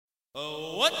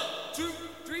One, two,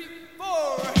 three,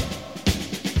 four.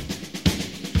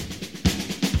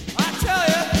 I tell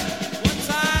you, one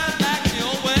time back in the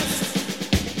old West,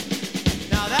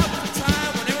 now that was a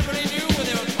time when everybody knew where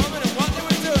they were coming and what they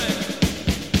were doing.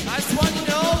 I just want you to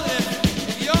know that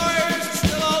if your ears are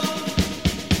still open,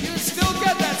 you can still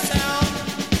get that sound.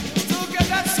 Still get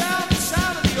that sound, the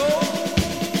sound of the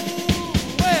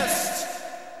old West.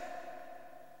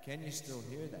 Can you still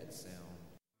hear that sound?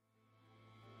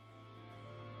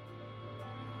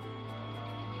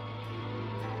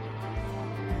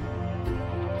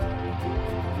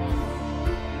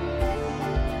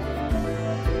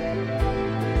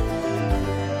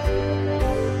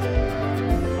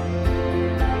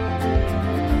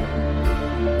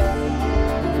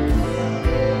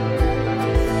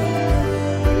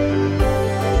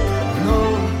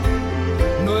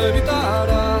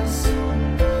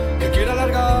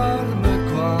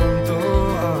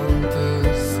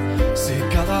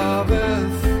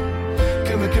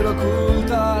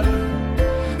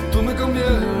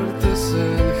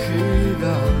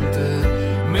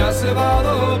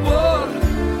 Llevado por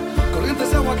corrientes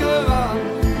de agua que van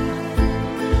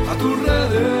a tus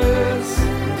redes,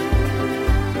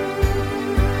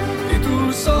 y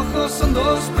tus ojos son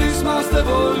dos prismas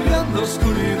devolviendo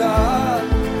oscuridad.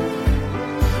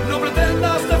 No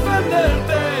pretendas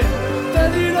defenderte, te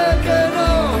diré que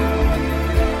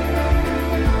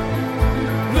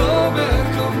no me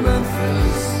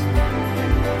convences,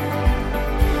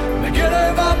 me quiere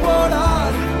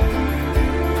evaporar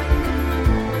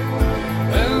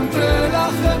entre la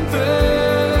gente.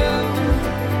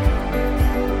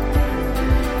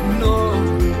 No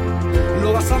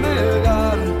lo vas a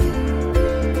negar,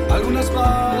 algunas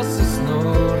bases no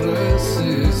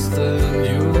resisten y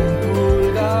un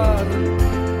pulgar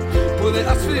puede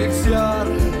asfixiar,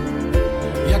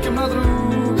 y a quien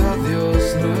madruga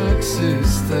Dios no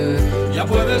existe. Ya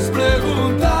puedes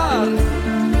preguntar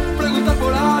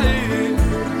por ahí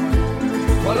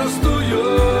o a los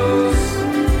tuyos.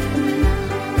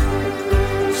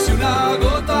 Una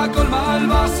gota colma el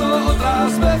vaso,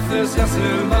 otras veces ya es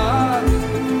el mar.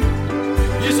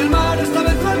 Y es el mar, esta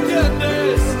vez lo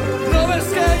entiendes, no ves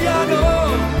que ya no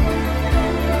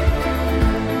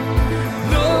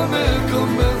me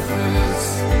convences,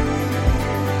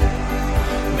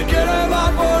 me quiero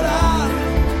evaporar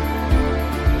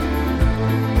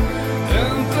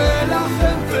entre la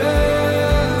gente.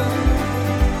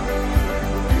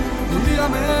 Un día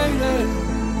me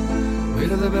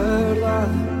iré de verdad.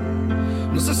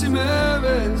 No sé si me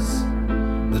ves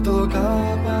de todo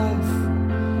capaz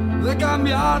de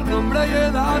cambiar nombre y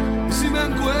edad, y si me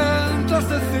encuentras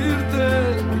decirte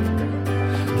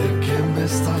de quién me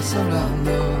estás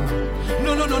hablando.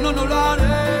 No lo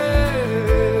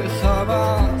haré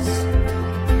jamás.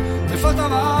 Me falta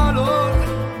valor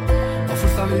o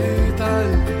fuerza vital.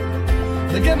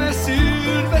 ¿De qué me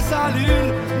sirve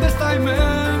salir de esta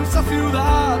inmensa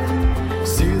ciudad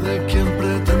si de quien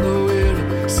pretendo huir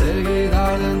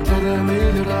seguirá dentro de mí?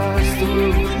 Lloras tú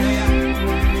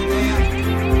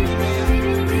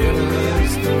y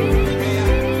eres tú.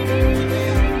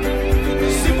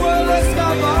 Si puedo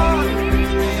escapar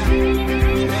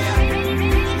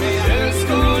es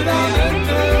con la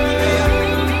mente.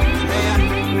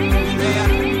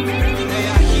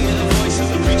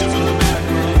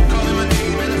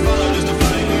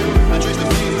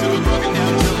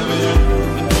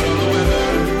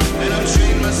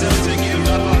 To give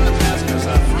up on the past, 'cause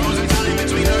I've frozen time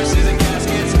between nurses and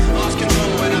caskets. Lost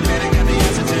control when I'm panic at the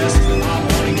answer test. I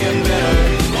wanna get better.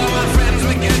 All my friends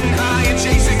were getting high and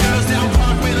chasing girls down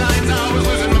Parkway lines. I was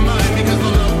losing my mind because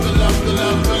the love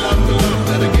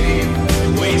that I gave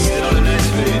wasted on a nice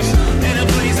face. In a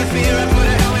place of fear, I put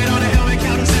a helmet on a helmet,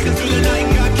 counting seconds through the night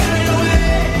and got carried away.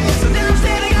 So now I'm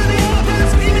standing on the overpass,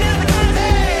 screaming at the clouds.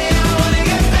 Hey, I wanna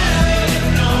get better. I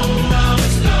didn't know I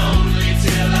was lonely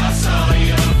till I saw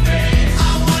you.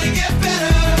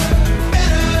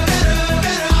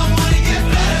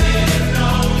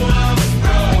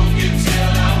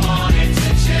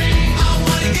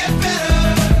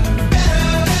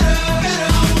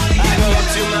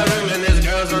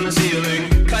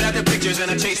 And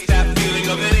I chased that feeling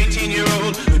of an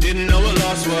 18-year-old who didn't know what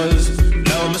loss was.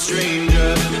 Now I'm a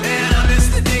stranger, and I miss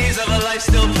the days of a life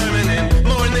still permanent.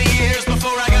 More in the years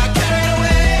before I got carried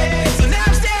away. So now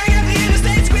I'm staring at the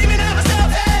interstate, screaming at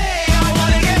myself, hey, I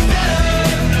wanna get better. I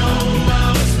didn't know I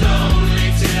was lonely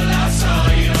till I saw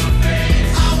your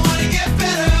face. I wanna get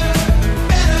better.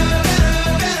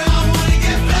 I wanna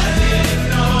get better. I didn't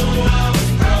know I was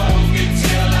broken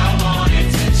till I wanted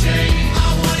to change. I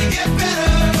wanna get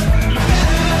better.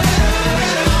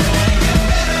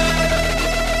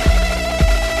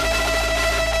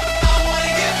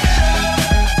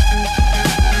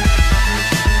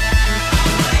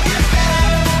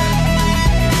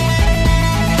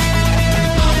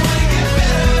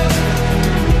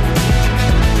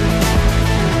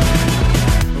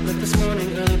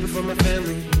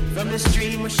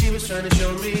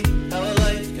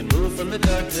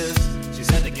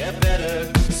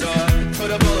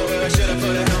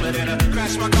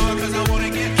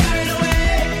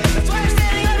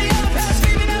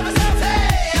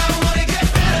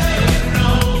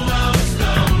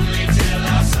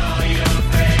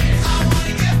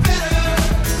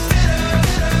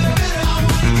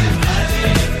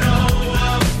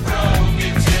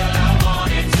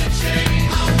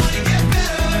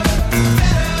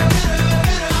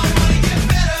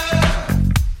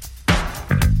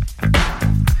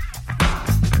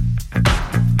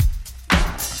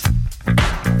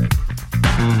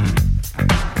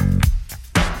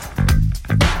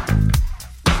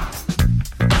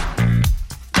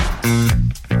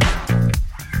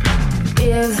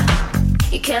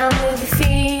 can't move your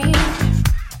feet.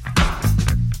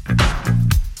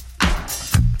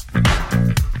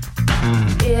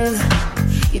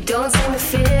 If you don't seem to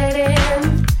fit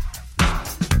in,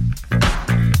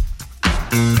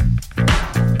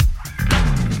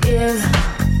 if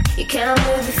you can't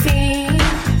move your feet,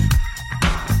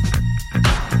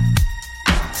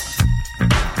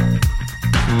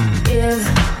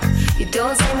 if you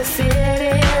don't seem to fit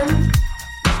in,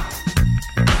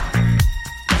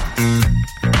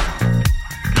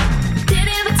 did I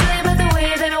ever tell you about the way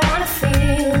that I wanna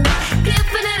feel?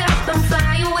 Giving it up and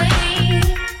fly away.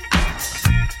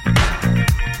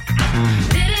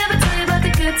 Did I ever tell you about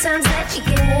the good times that you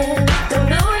get? Don't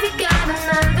know if you got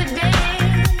another day.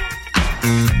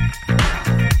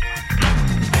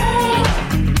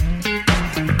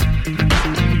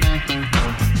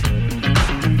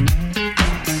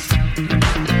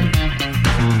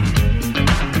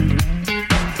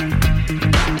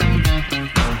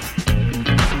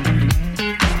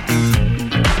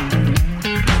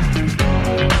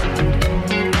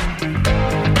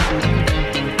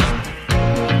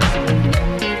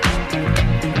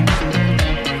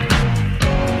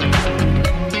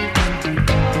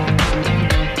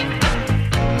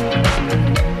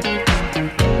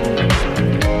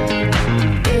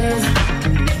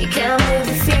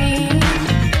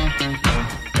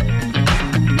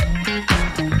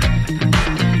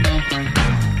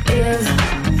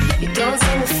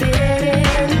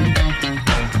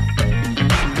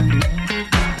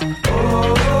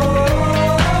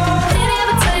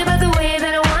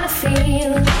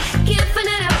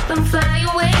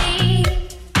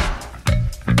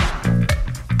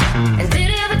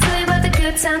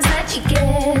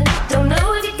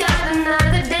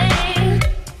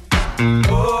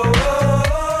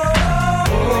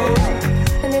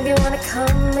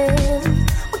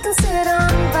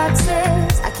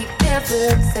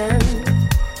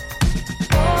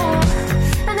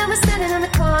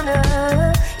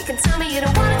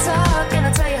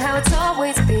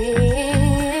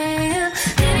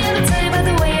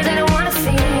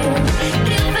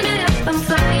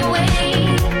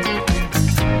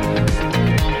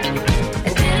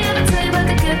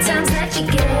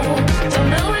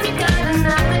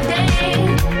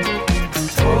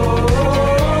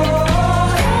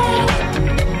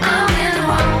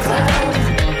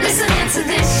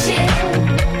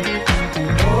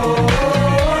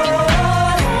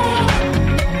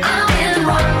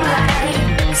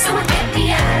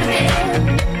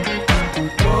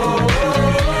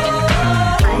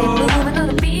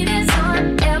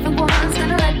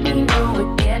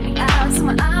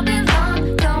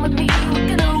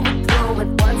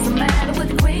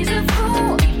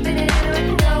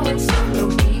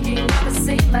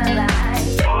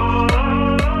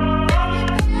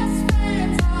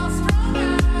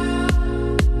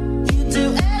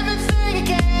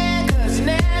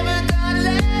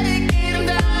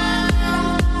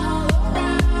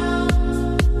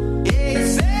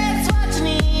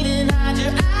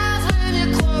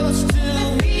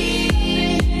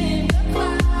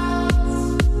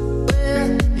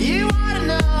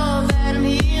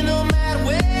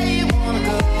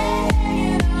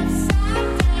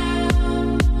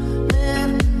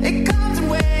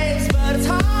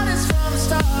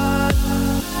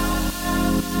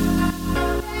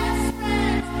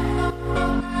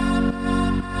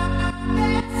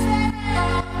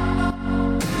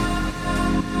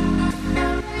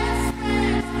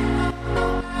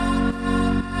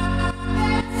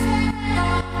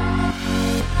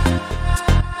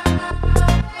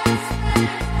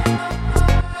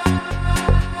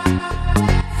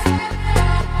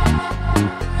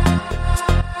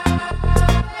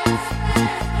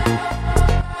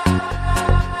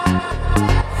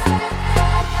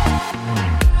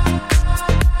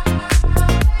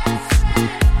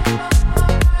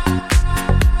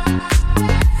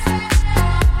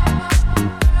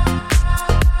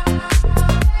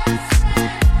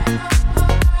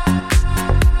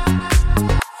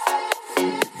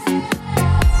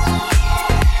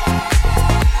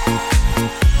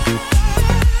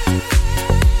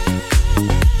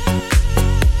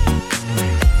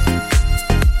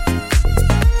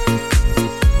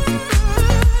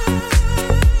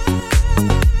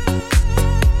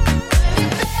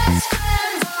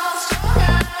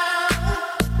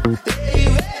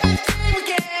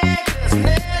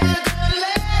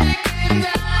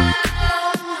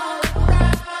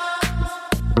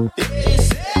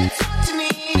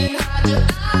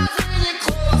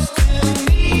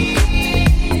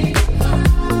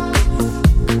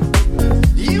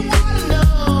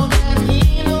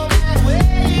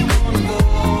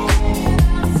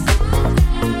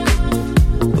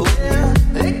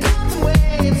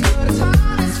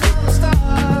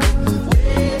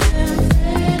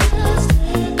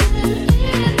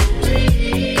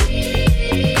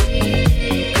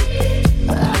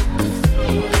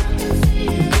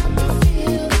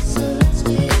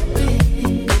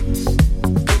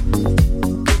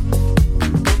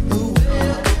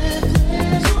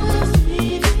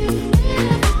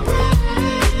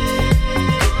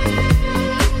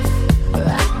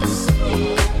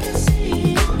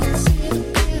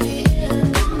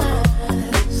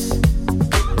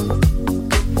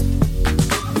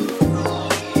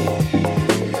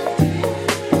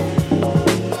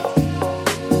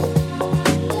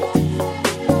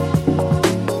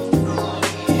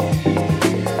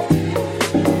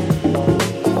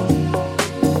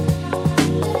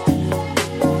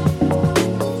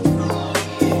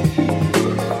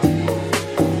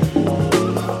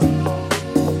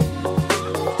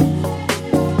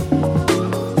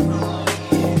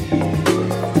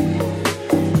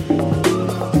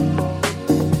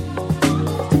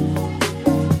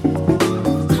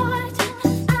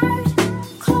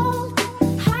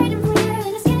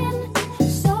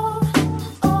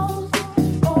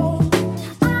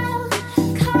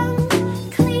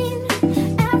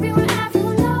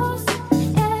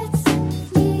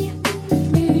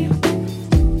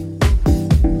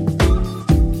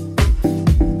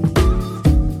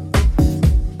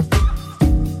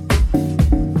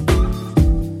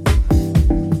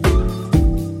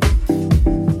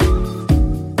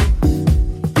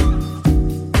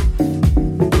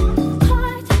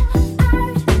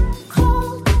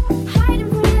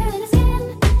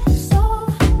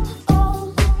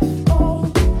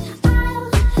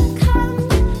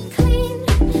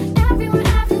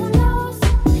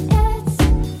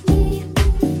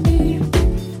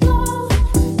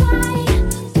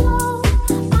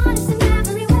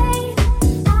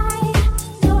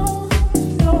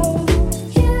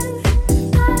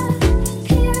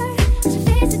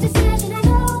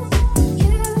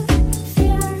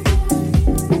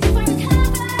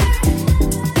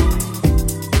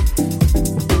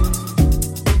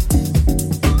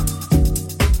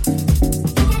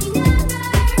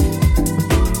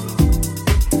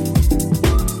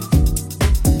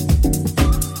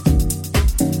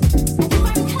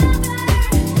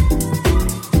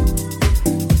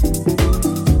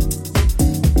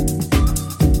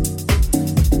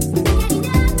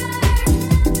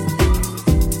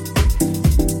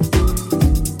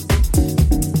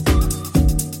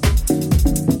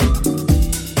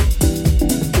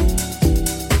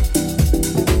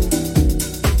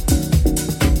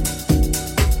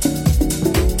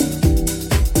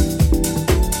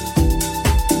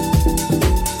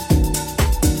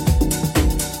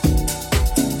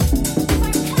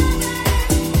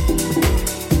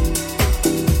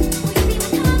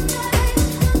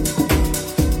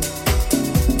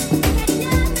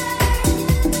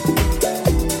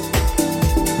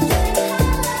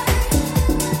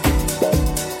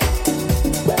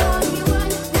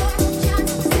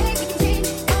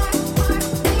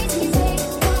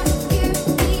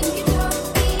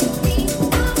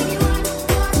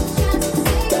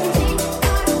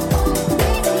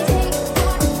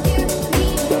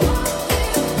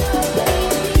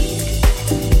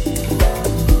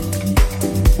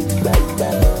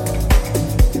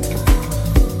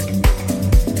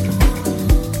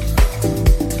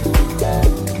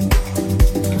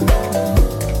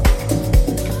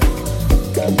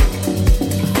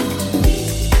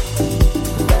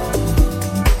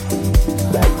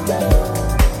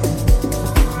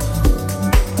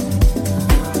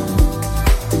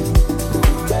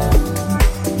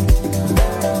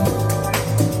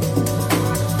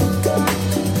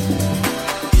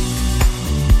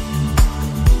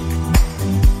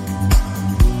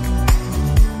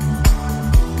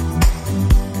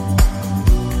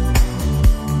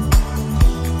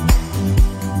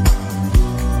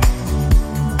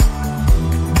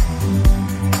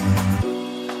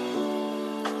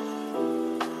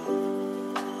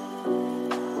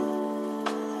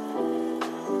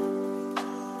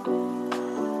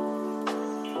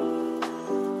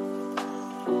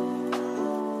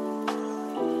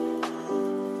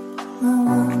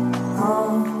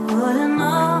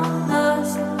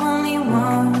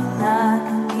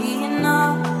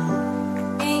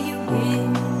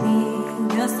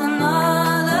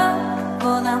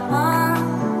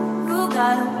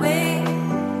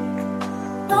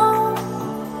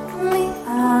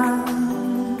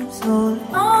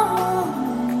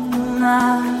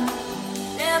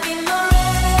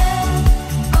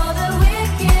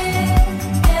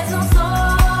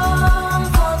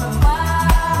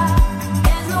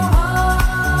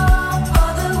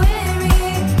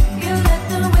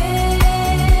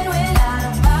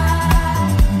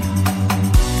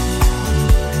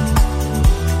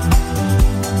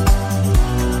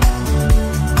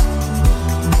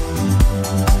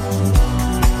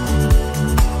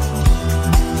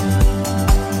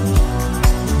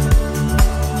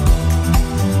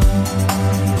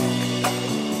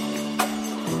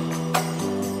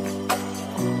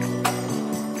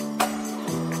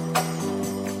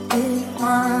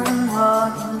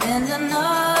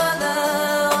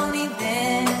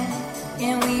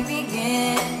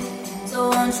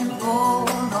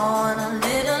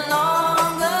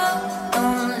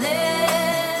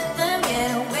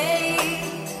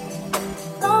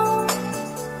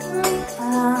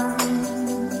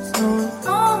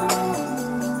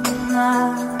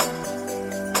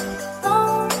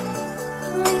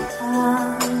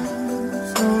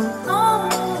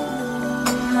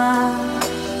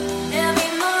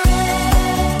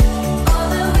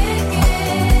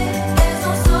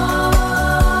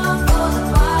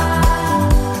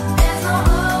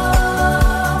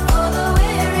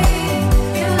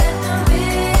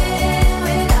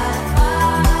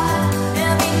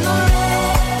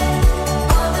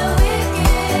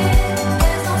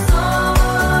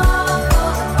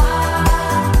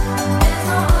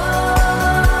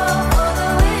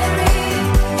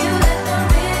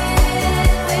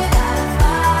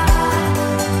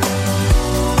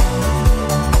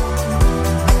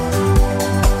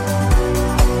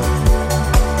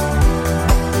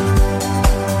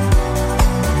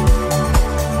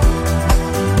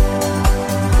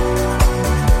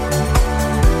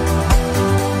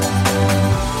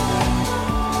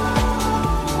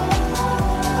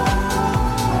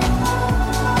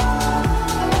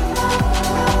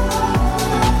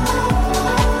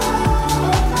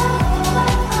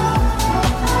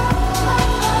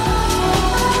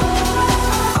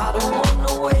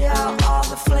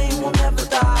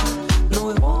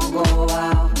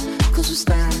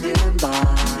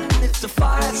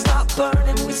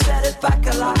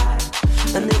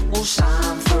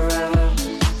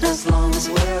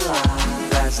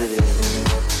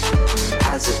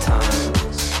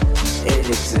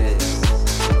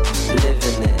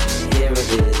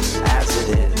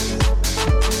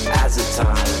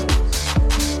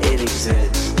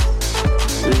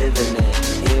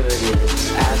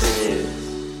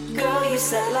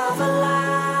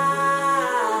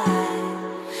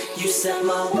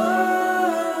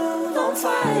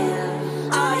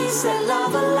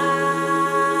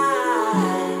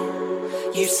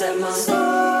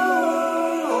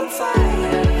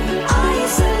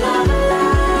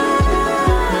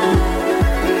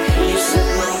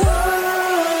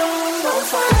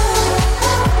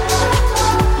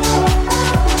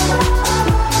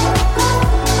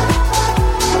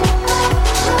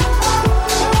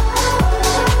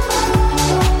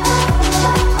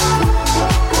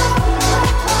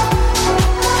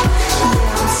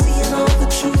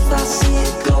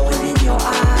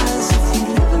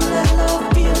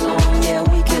 Yeah,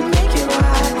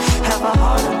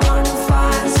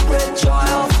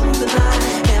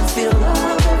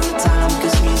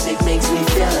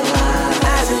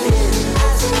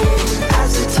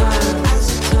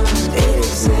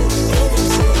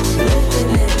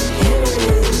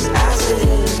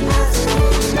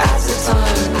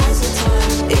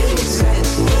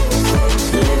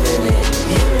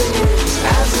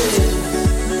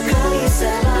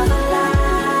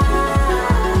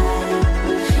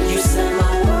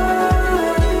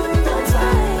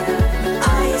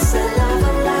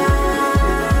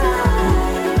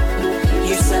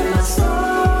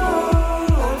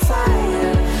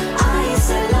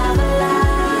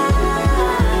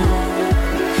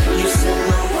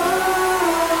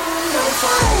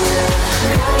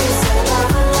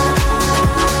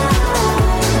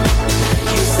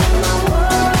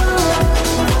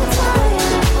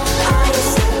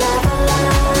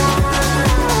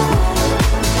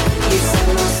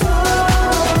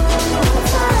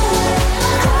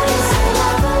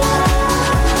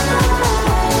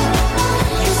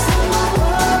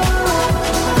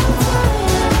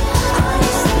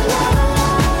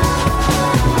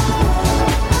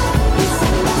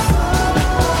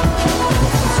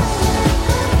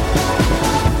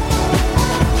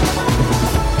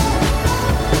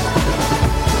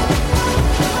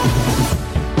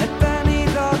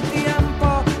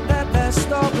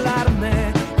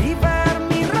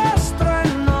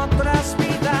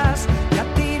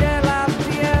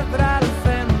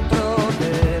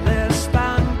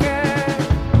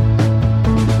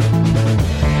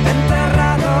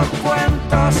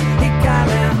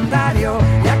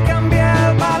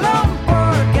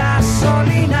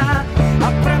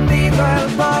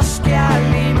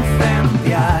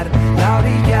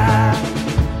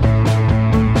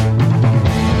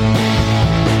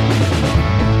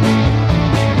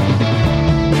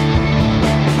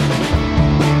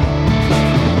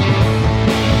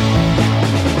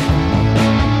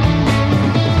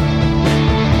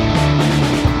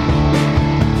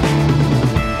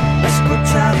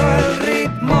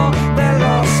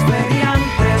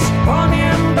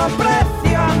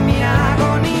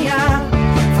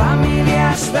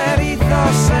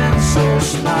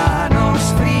 sus manos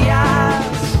frías.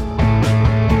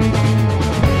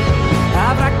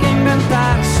 Habrá que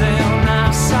inventarse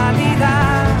una salida.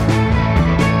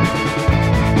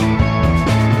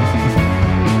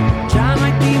 Ya no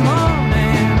hay timón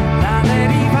en la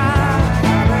deriva.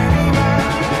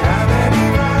 La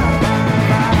deriva,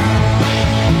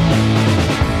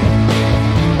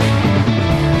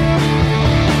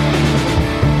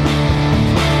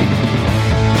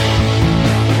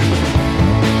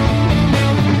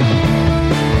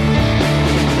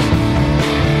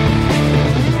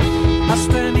 has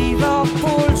tenido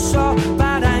pulso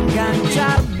para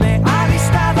engancharme,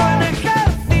 alistado en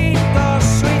ejércitos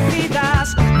suicidas.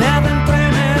 Me adentré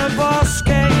en el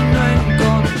bosque y no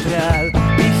encontré al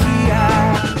vigía.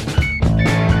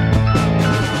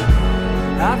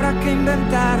 Habrá que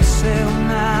inventarse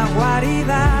una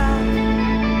guarida.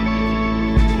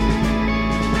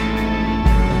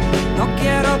 No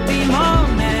quiero timón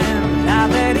en la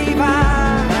deriva.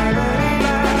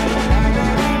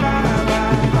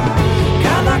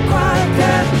 Cada cual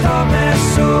que tome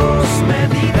sus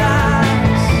medidas.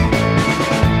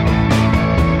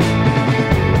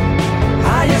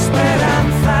 Hay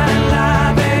esperanza en la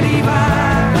deriva.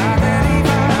 La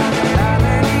deriva, la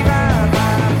deriva.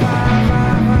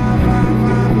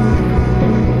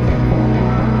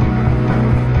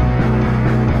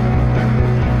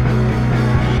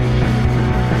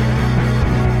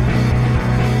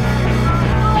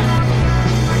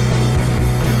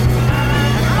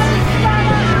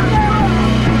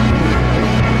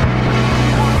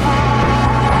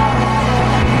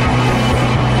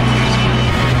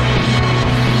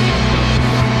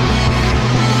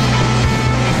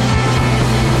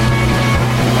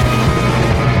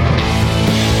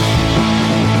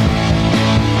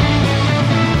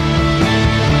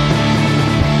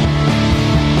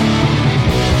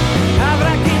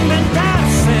 Habrá que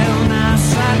inventarse una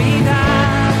salida.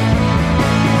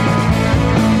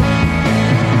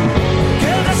 Que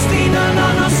el destino no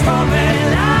nos tome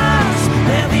las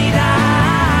medidas.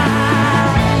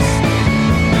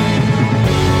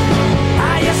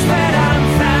 Hay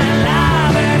esperanza en la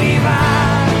deriva.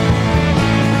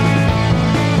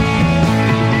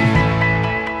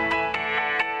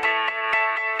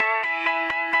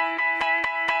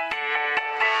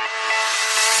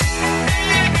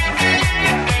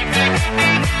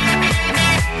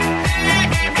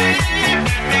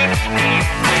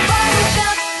 Woke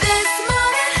up this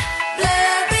morning,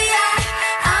 blurry-eyed.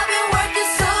 I've been working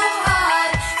so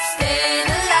hard, staying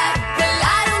alive. Well,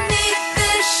 I don't need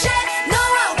this shit. No,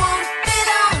 I won't be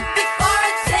long before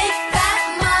I take that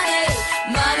money,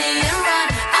 money and run.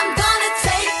 I'm gonna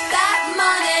take that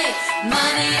money,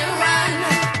 money and run.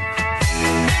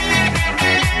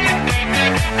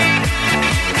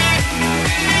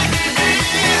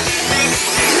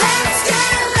 Let's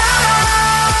get lost,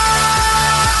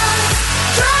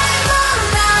 drive all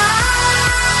night,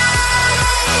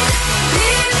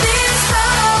 leave this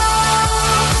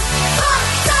whole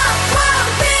fucked up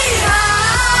world behind.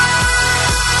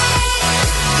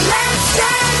 Let's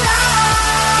get lost,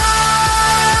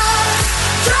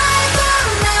 drive all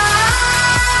night,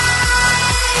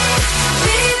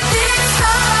 leave this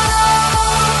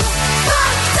whole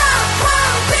fucked up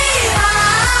world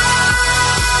behind.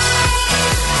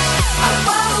 I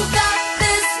woke up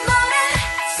this morning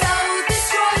so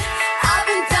destroyed. I've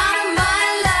been down on my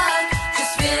luck,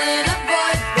 just feeling a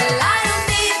void. Well, I don't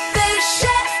need this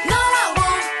shit. No, I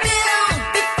won't be long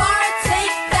before I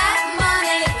take that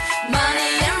money,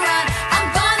 money and run. I'm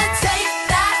gonna take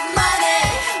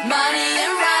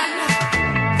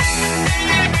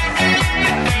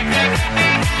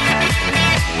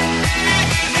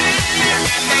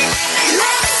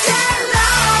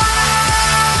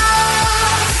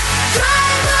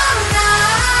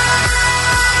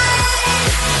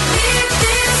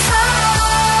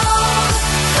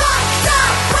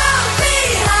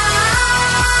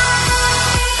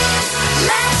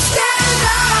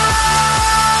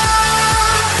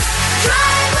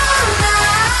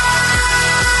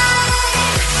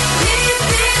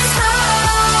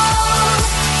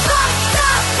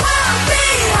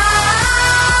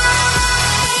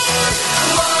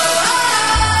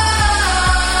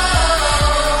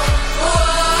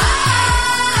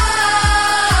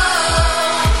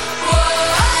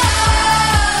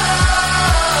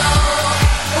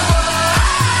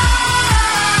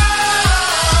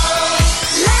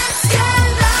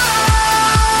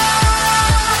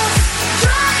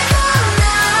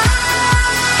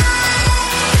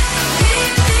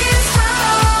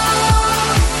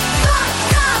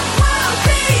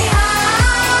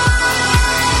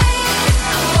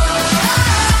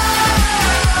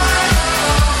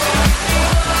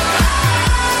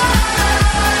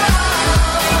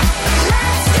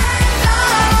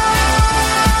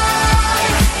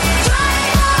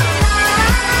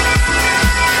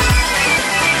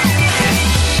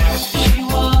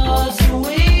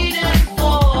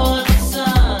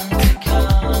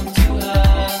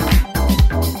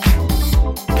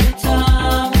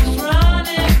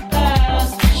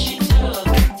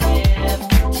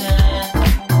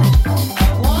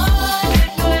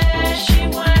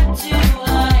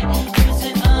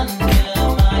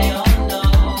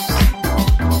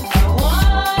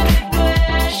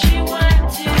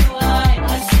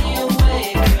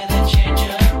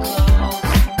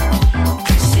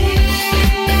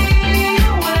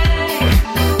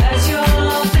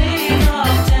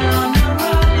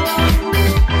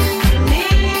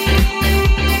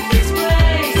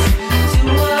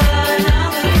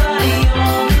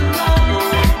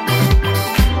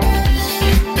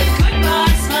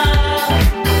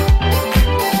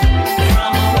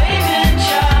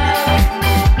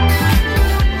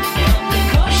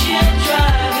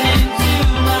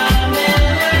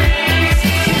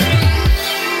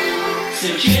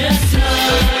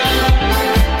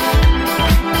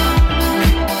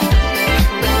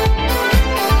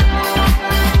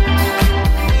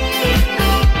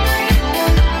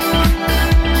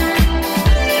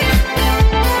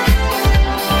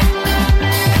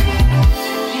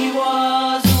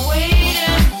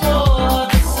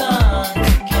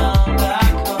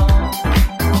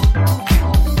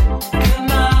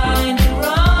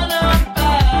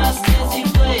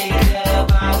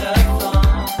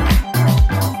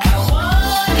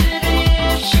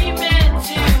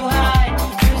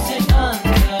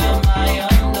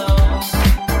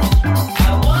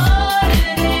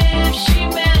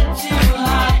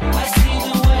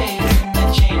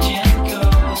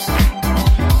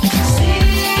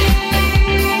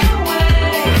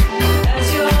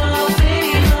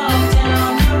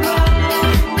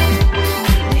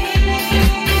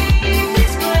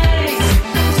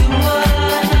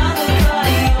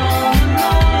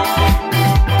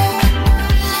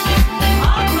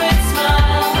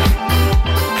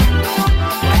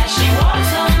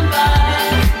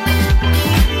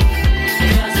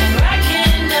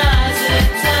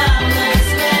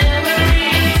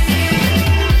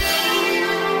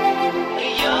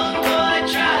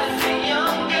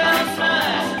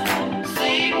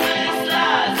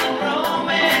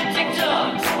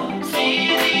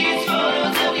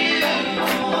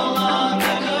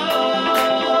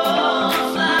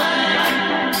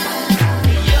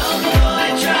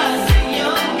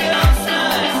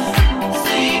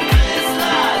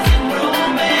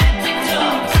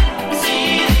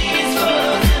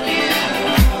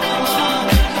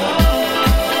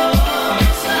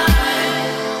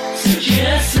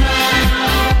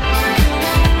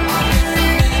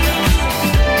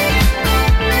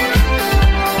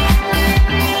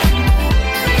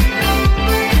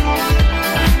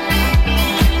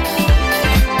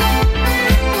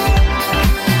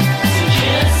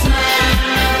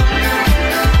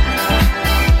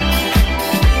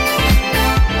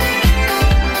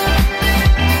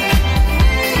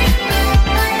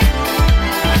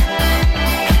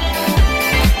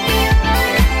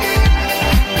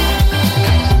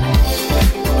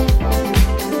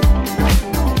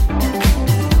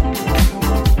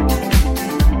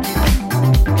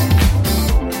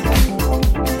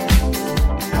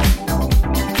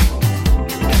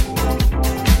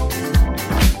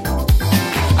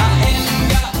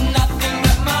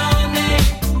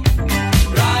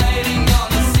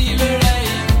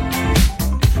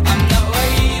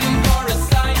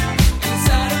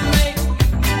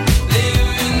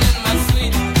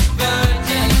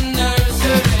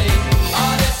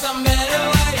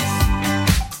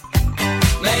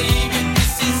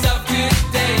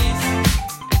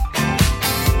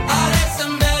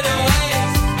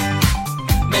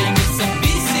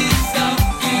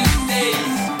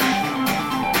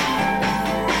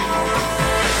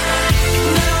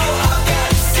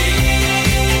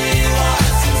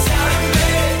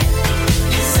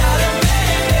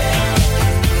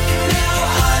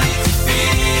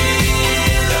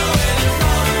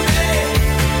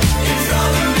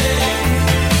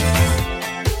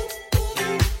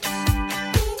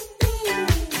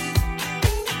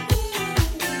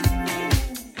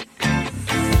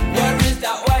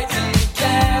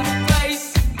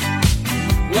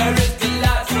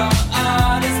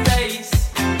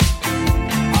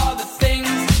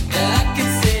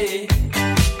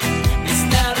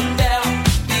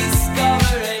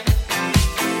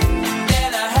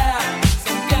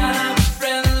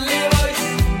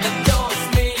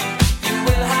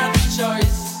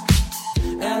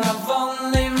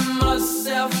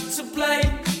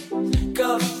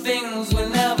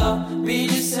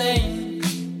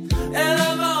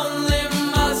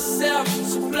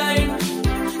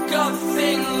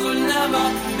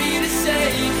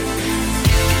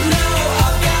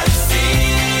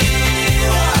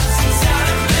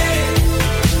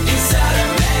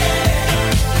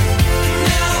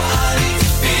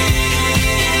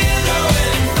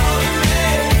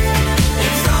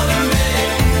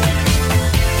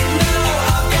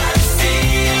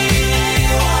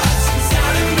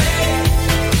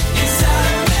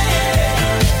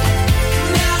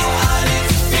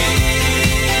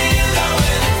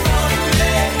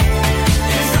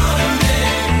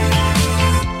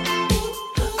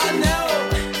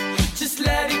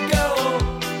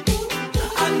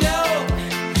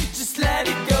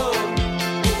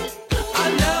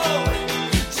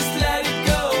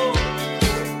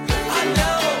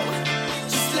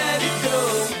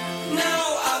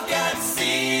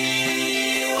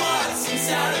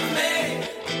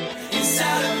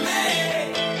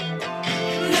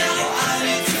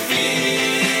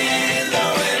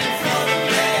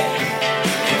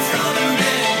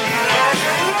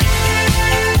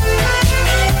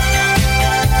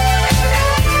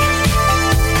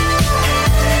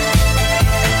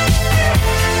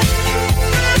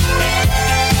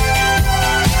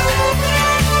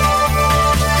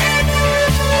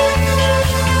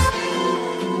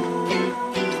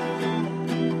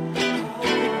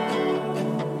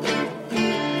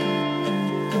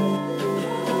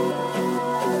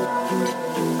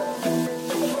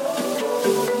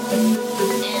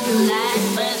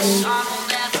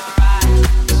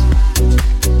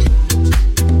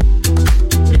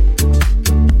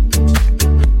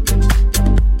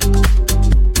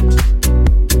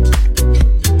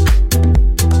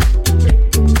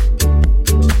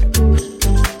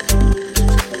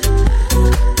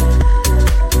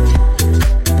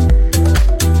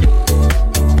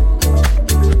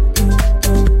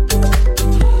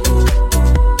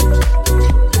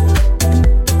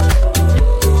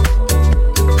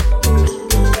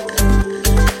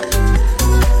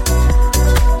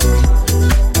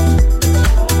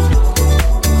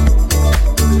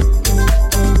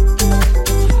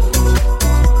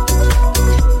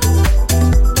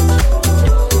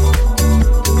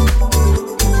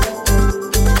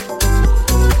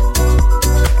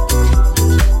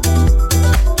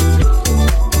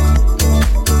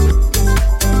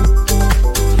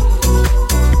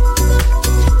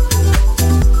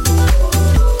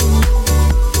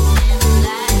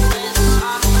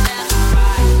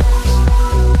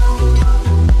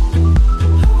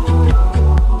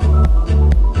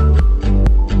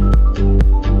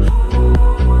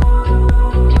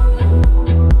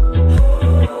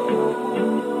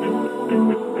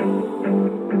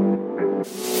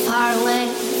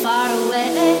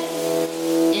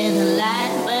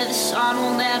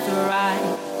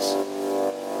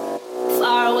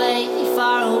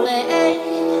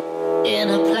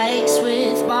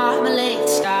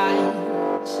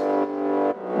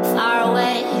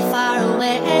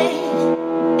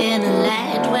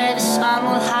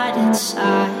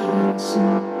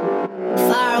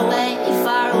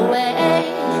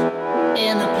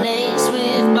place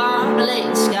with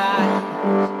marmalade sky.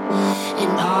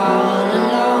 And all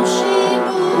alone she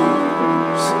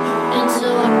moves into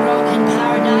a broken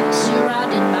paradise,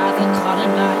 surrounded by the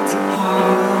cotton lights.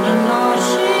 All alone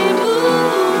she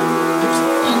moves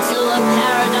into a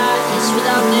paradise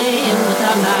without day and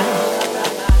without night.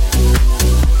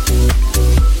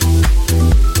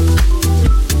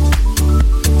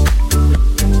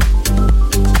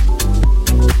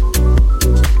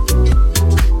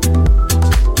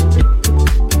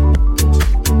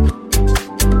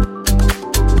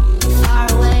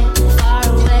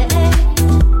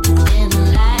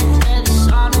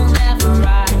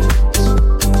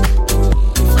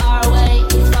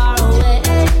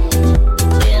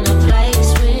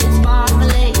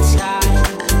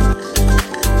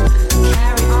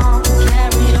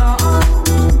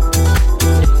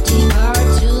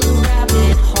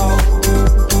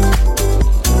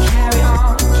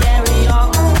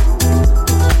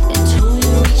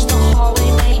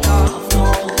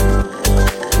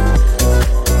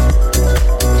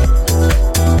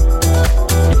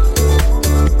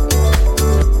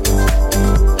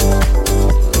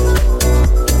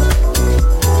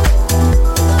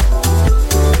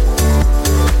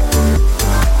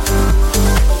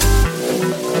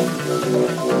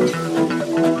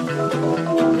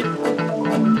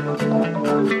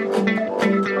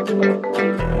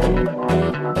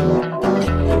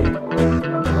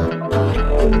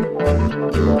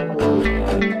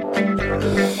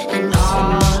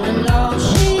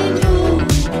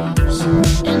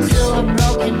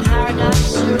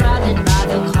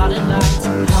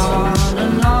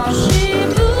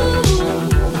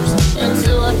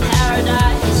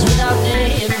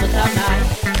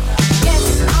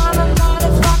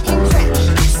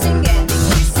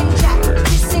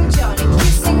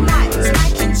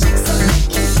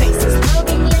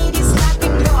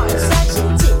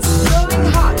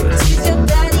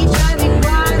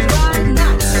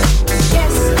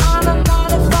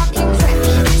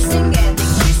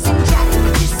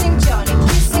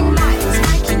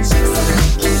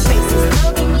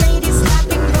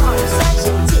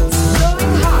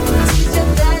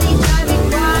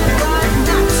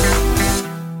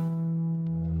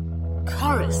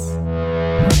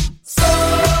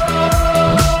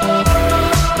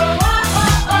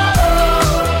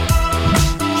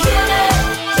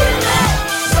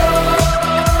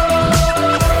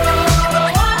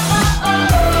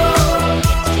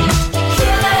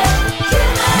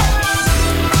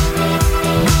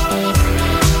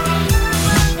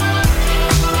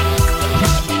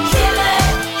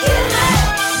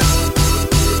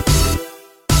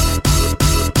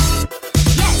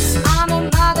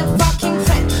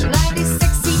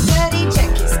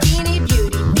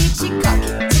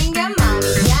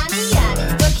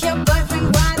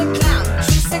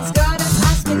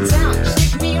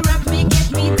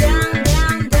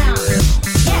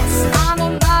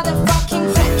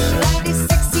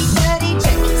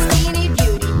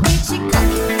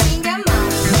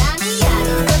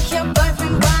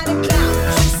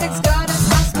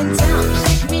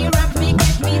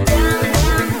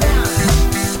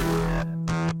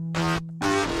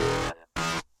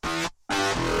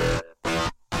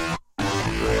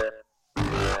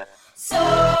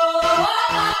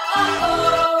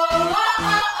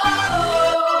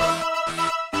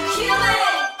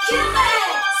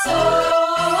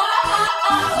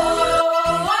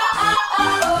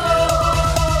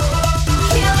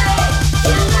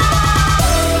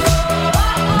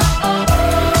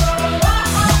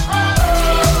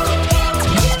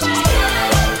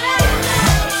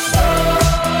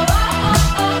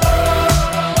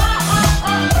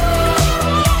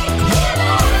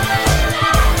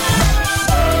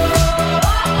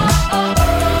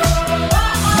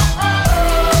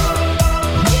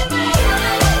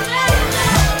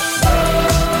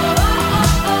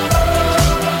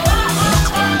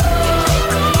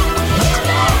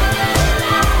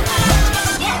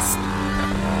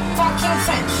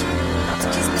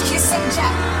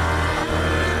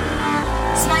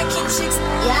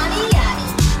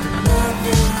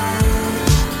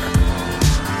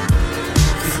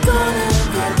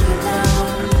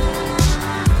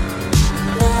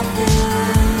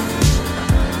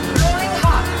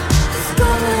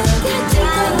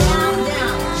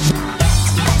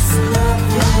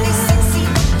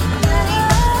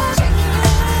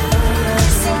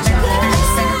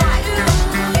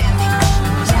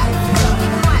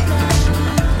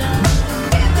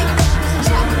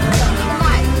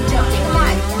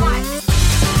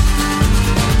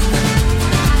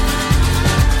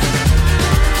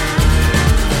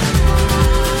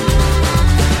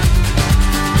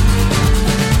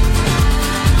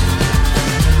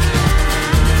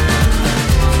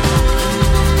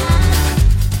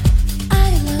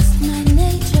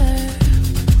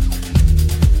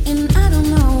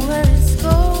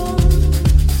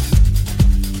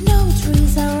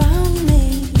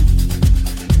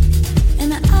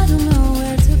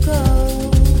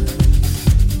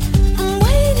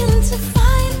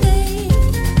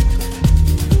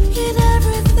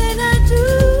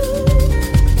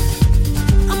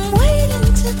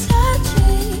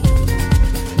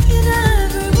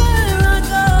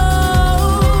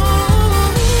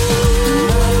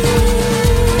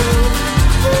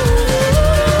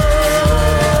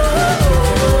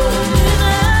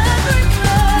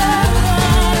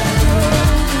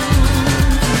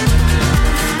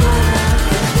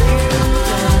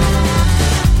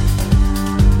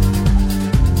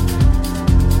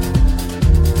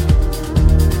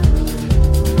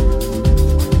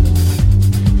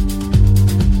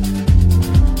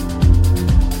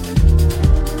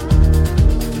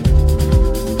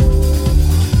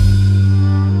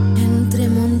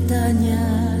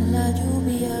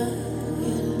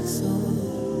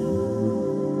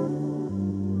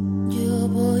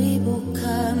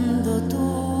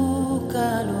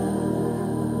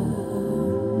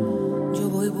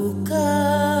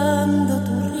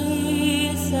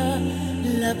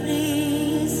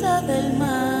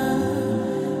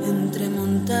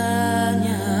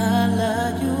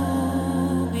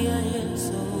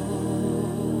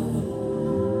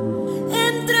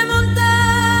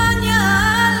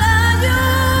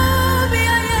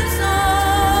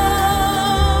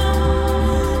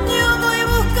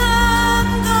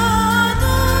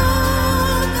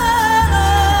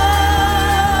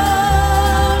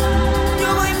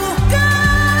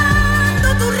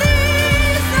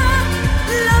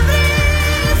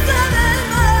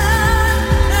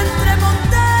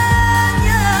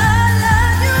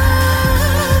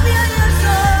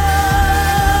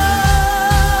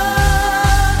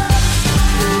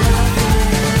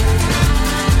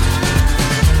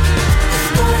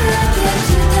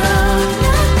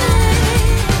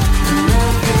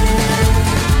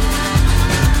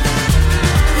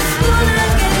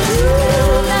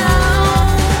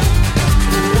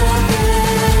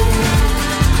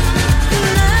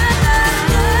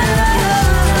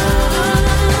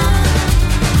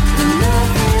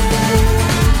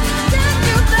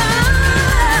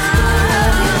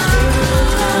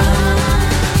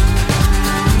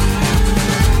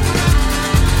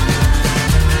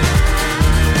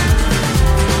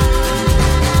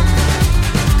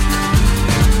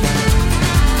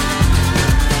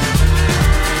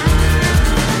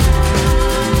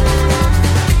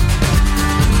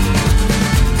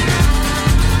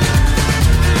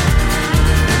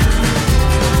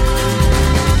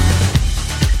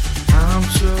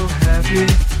 me.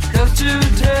 'Cause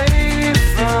today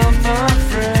from my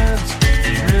friends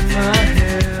are in my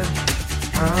head.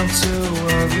 I'm so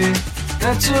ugly,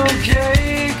 that's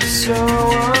okay, 'cause so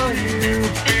are you.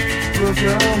 Book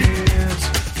your ears,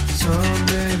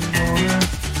 Sunday morning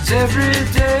is every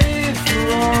day for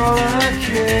all I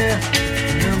care.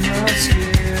 And I'm not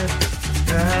scared,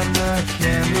 light my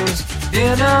candles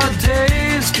in our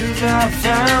days, 'cause I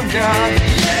found God.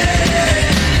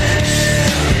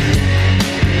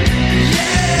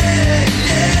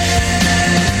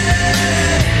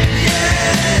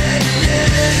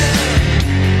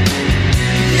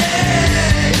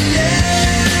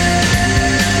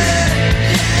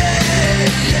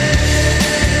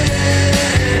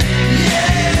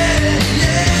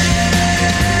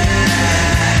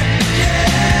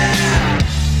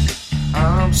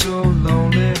 I'm so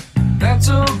lonely, that's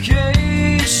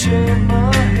okay, shake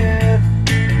my head,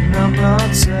 and I'm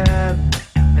not sad,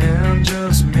 and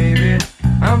just maybe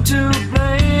I'm to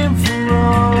blame for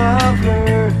all I've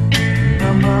heard, and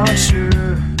I'm not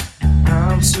sure,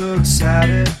 I'm so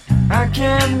excited, I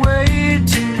can't wait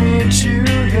to meet you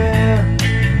there,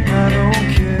 I don't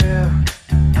care,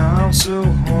 I'm so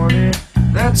horny,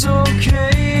 that's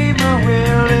okay, my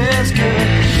will is good.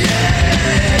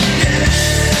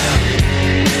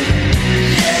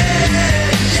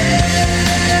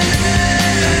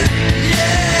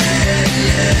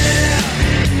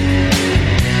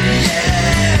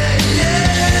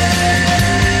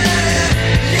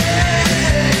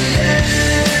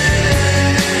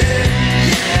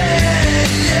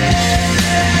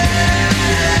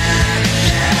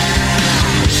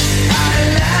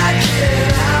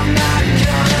 I'm not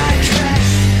gonna crack.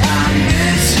 I'm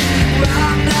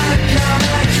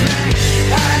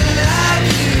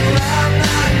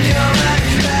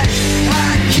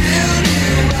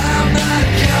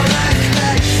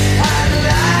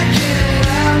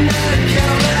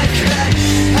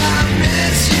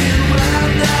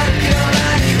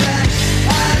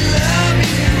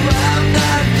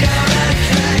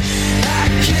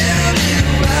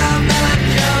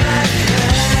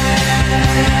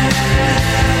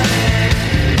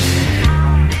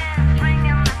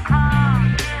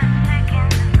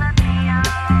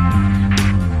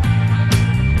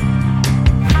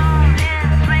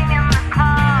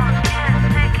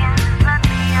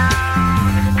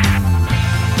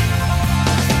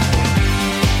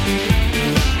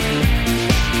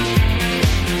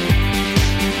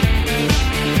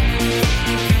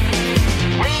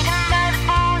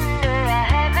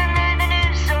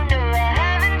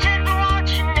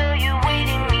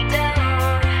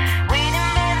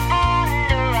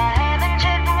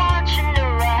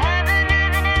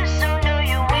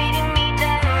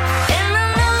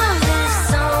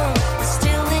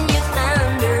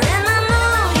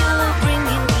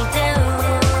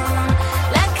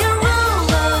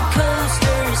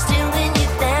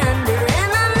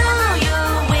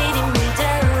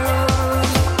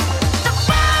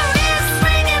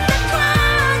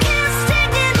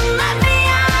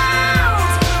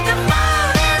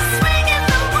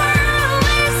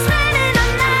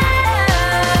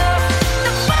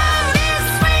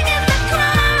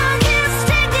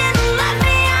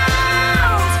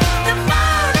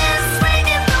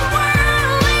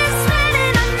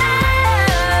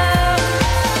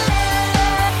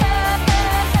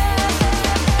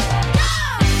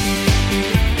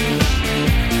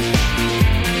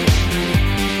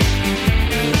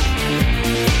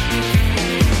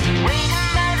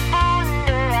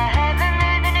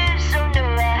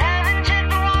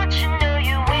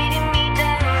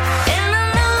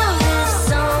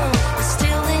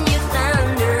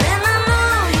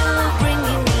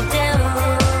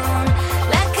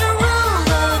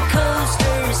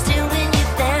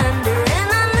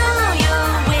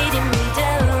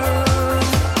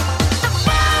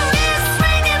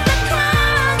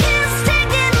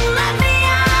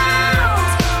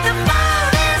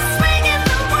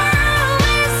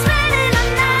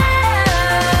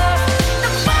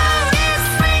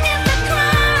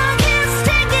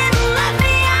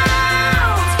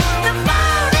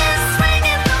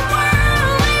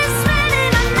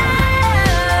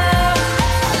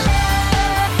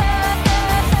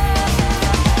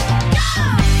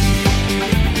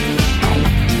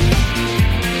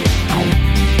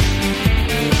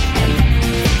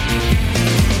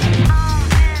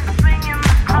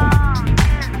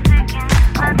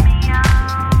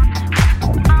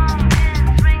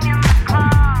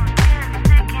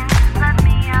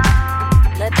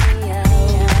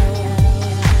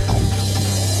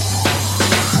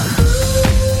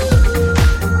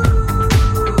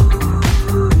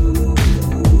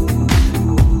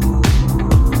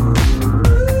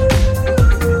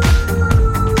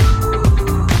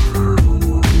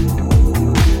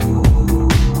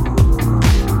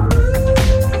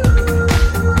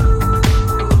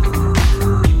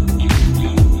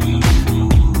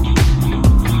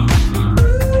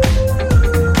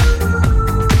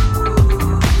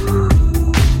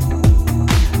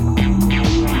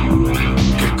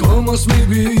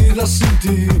vida sin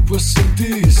ti, pues sin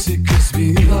ti sí que es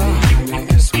vida.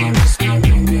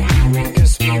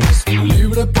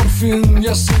 Libre por fin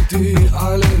ya sin ti,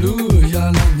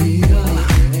 aleluya la mía.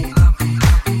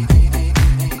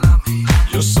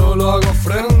 Yo solo hago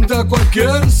frente a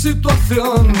cualquier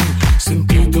situación. Sin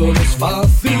ti todo es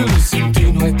fácil, sin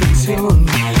ti no hay tensión.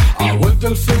 Ha vuelto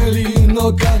el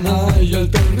felino canalla,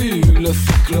 el terrible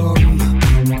ciclón.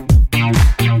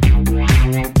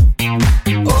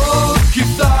 Oh,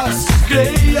 quizás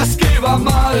creías que iba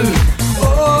mal.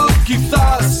 Oh,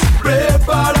 quizás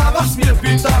preparabas mi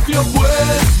epitafio.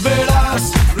 Pues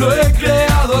verás, lo he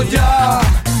creado ya.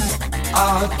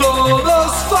 A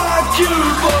todos fuck you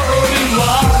por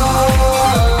igual.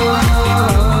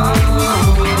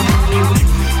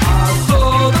 A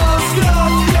todos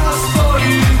gracias por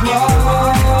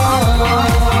igual.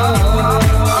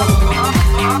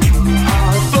 A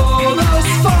todos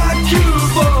fuck you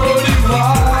por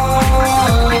igual.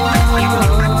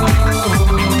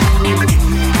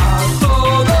 A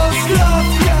todos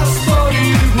gracias por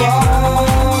igual.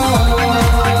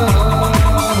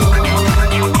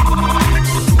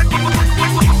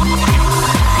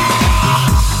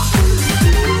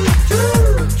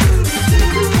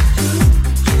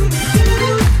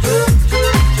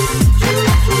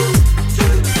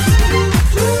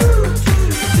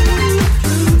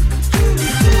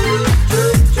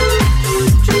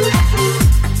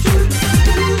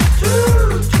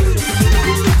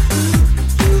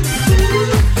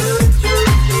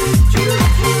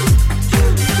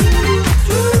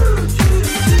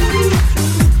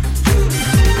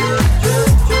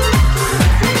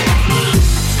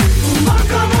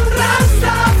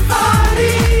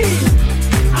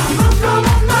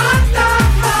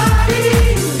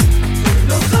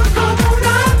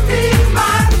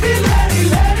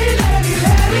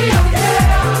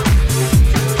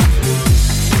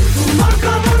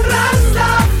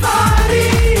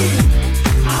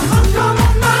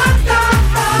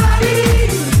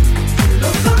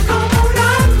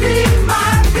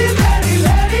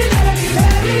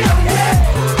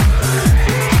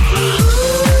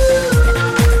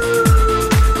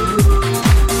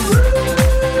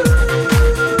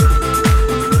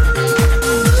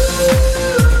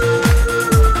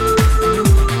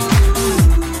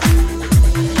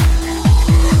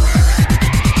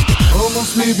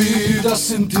 Mi vida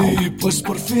sin ti, pues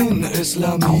por fin es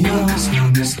la mía.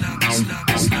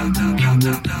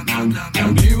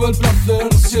 Vivo el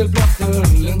placer, si el placer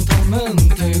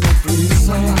lentamente y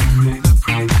deprisa.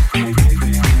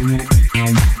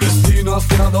 Destino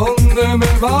hacia dónde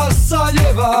me vas a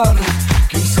llevar.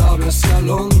 Quién sabe si a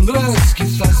Londres,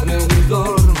 quizás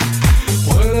Benidorm.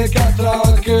 Puede que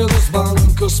atraque dos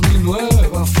bancos mi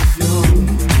nueva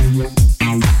afición.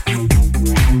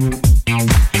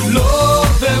 Lo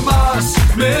demás,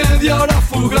 media hora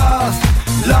fugaz,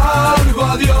 largo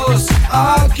adiós,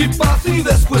 aquí paz y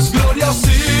después gloria.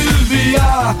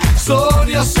 Silvia,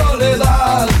 Sonia,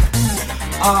 Soledad,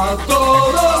 a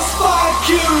todos fuck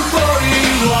you por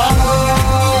igual.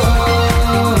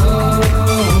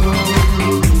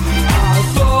 A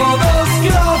todos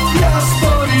gracias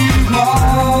por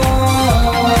igual.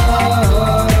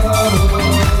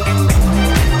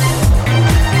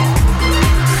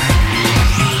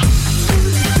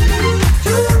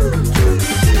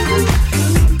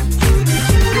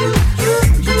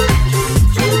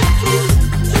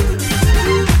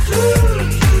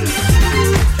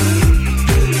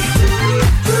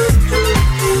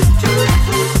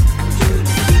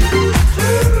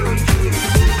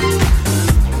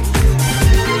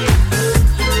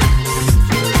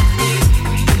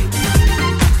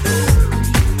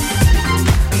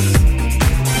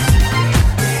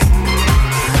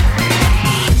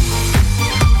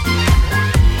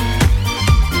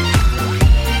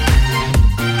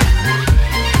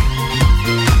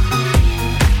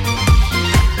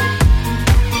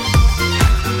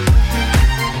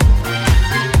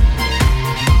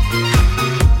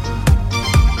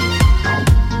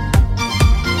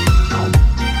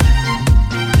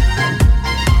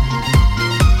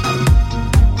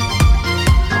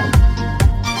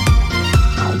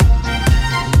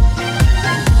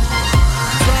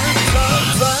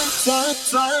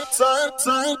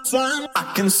 sun. I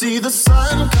can see the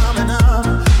sun coming up,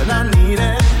 and I need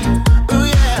it. Ooh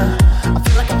yeah, I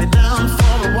feel like I've been down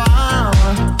for a while.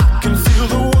 I can feel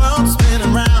the world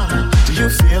spinning round. Do you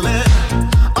feel it?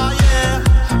 Oh yeah,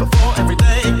 before every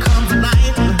day comes a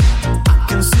night. I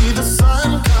can see the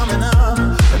sun coming up,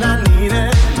 and I need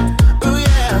it. Ooh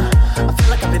yeah, I feel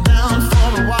like I've been down for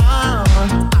a while.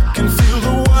 I can feel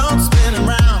the world spinning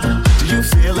round. Do you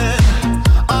feel it?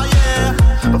 Oh yeah,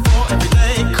 before every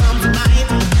day comes a night.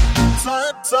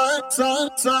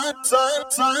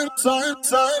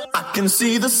 sun. I can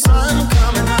see the sun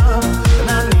coming up, and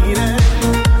I